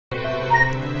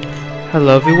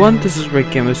Hello everyone, this is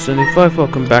RedGamer75.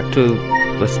 Welcome back to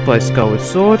Let's Play Skyward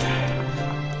Sword.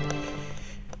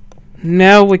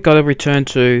 Now we gotta return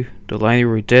to the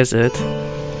Laneyru Desert.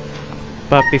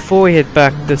 But before we head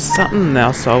back, there's something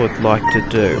else I would like to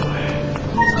do.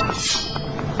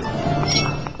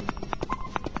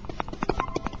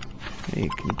 You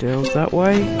can delve that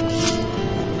way.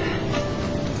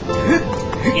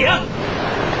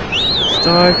 Let's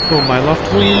dive, pull my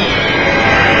loft wing.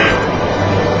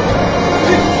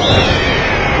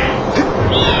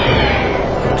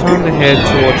 Time to head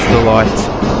towards the light.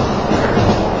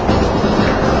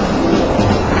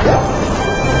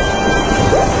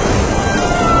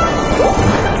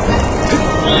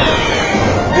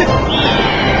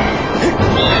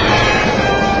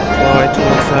 Fly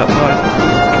towards that light.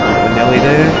 We're nearly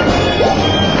there.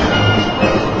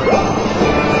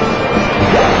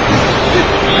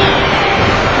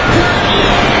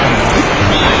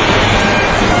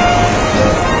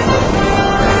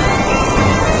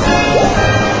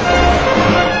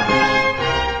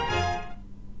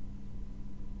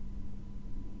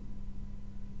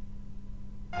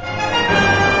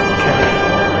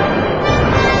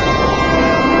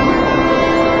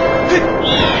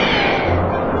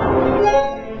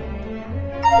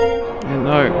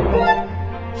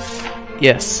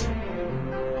 Yes,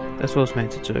 that's what I was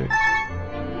meant to do.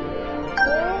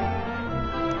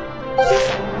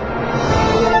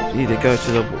 Either go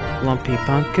to the Lumpy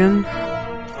Pumpkin.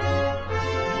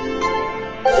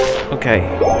 Okay,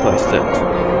 placed it.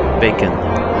 Beacon.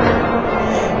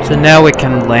 So now we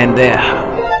can land there.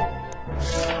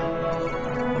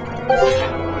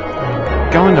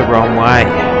 Going the wrong way.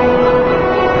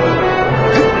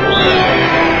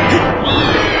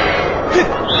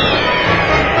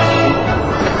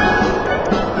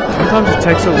 Sometimes it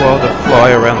takes a while to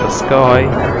fly around the sky.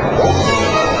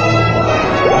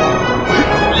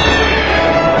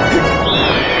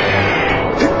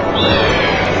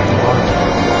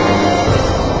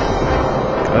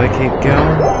 Gotta keep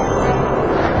going.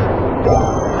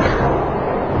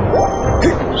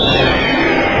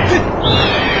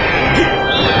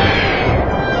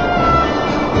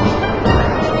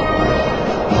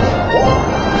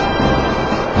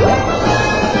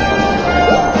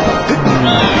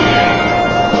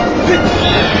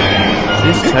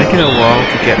 It's taken a while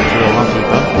to get to the Lumpy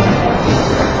Pumpkin.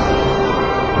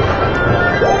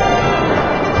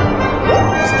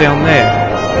 It's down there.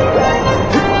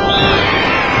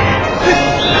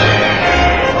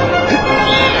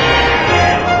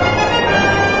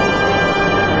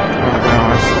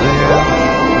 Oh, it's there.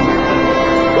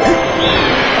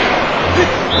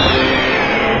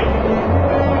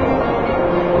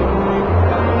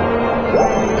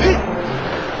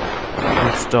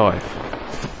 Let's dive.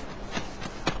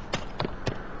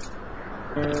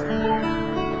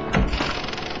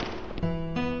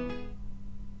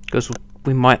 Because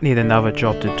we might need another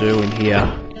job to do in here.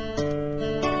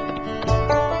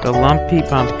 The Lumpy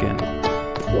Pumpkin.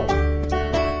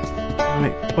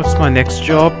 Wait, what's my next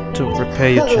job? To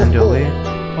repair your chandelier?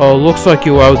 Oh, looks like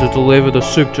you were able to deliver the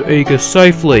soup to Eager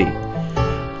safely.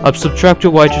 I've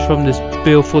subtracted wages from this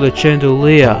bill for the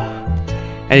chandelier.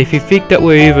 And if you think that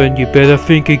we're even, you better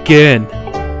think again.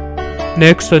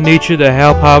 Next, I need you to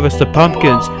help harvest the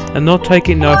pumpkins and not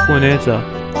taking no for an answer.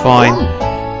 Fine.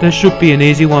 That should be an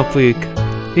easy one for you.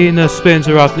 Ina spends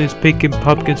her afternoons picking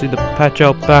pumpkins in the patch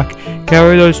out back.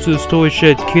 Carry those to the storage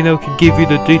shed. Kino can give you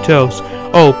the details.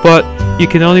 Oh, but you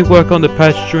can only work on the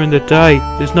patch during the day.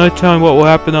 There's no telling what will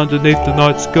happen underneath the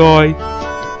night sky.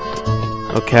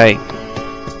 Okay.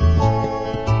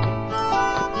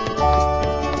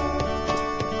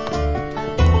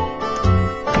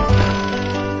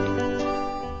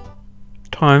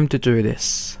 Time to do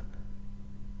this.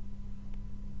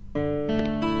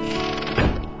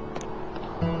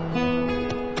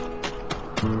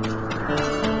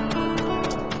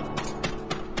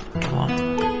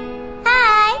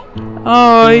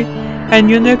 Hi! And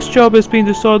your next job has been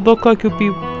decided. Look like you'll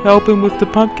be helping with the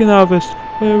pumpkin harvest.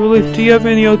 Relief, do you have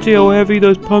any idea how heavy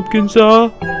those pumpkins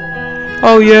are?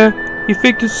 Oh yeah? You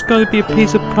think this is going to be a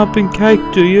piece of pumpkin cake,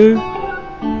 do you?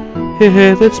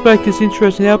 Hehe, let's make this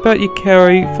interesting. How about you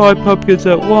carry 5 pumpkins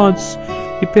at once?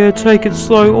 You better take it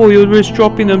slow or you'll risk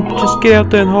dropping them. Just get out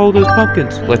there and hold those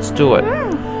pumpkins. Let's do it.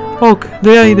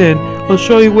 Okay, then. I'll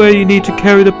show you where you need to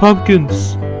carry the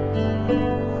pumpkins.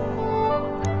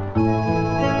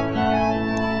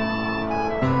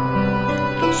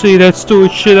 See that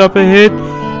storage shed up ahead?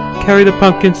 Carry the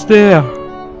pumpkins there.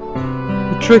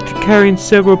 The trick to carrying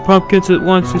several pumpkins at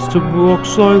once is to walk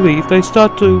slowly. If they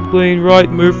start to lean right,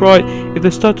 move right. If they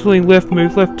start to lean left,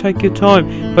 move left. Take your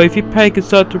time. But if you panic and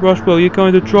start to rush, well, you're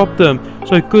going to drop them.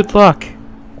 So good luck.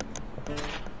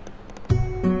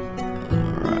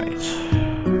 Alright.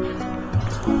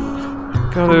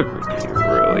 Gotta be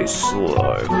really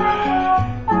slow.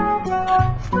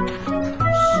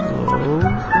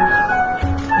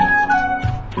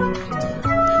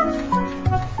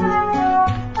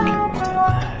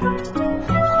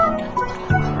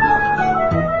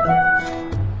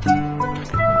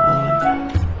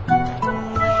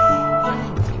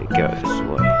 Go this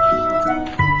way.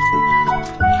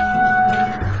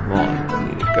 Come on, I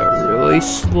need to go really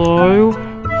slow.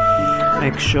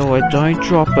 Make sure I don't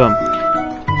drop them.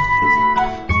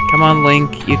 Come on,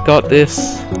 Link, you got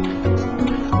this.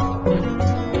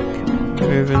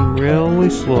 Moving really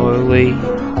slowly.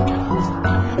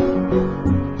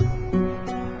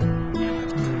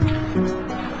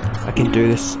 I can do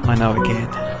this, I know I can.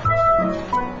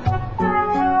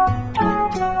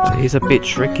 It is a bit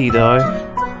tricky though.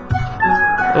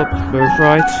 Up, move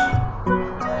right.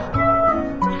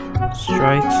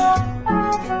 Straight.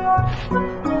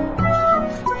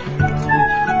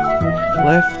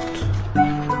 Left.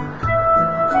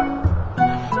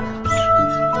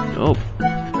 Oh,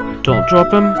 don't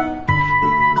drop him.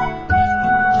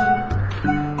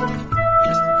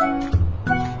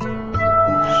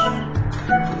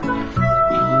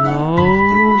 No,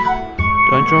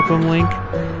 don't drop him, Link.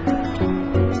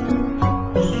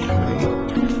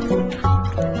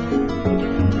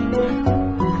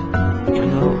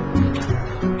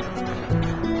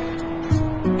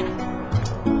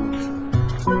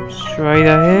 Straight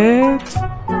ahead.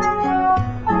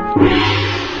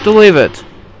 Delivered.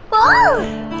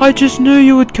 Oh. I just knew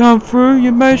you would come through.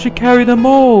 You managed to carry them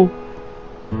all.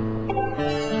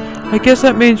 I guess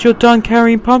that means you're done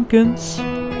carrying pumpkins.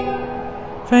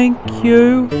 Thank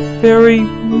you very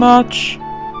much.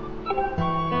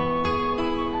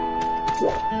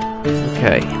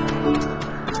 Okay.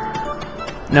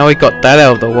 Now we got that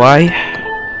out of the way.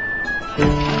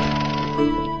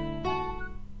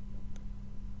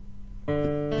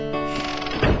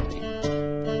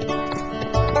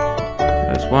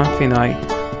 One thing I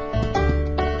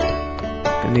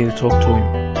need to talk to him.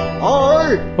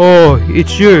 Hi. Oh,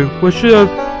 it's you. What should I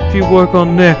have you work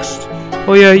on next?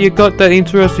 Oh yeah, you got that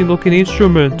interesting looking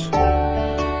instrument.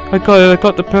 I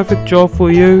got the perfect job for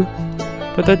you.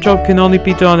 But that job can only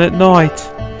be done at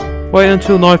night. Wait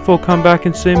until nightfall, come back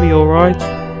and see me, alright?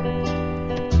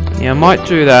 Yeah, I might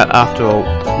do that after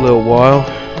a little while.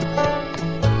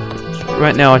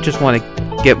 Right now I just want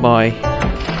to get my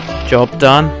job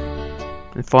done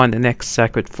and find the next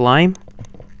sacred flame.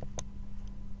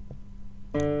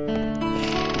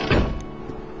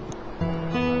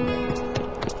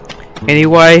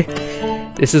 Anyway,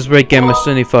 this is Red Gamer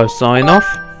 75 signing off.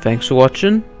 Thanks for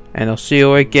watching, and I'll see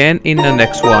you again in the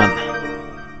next one.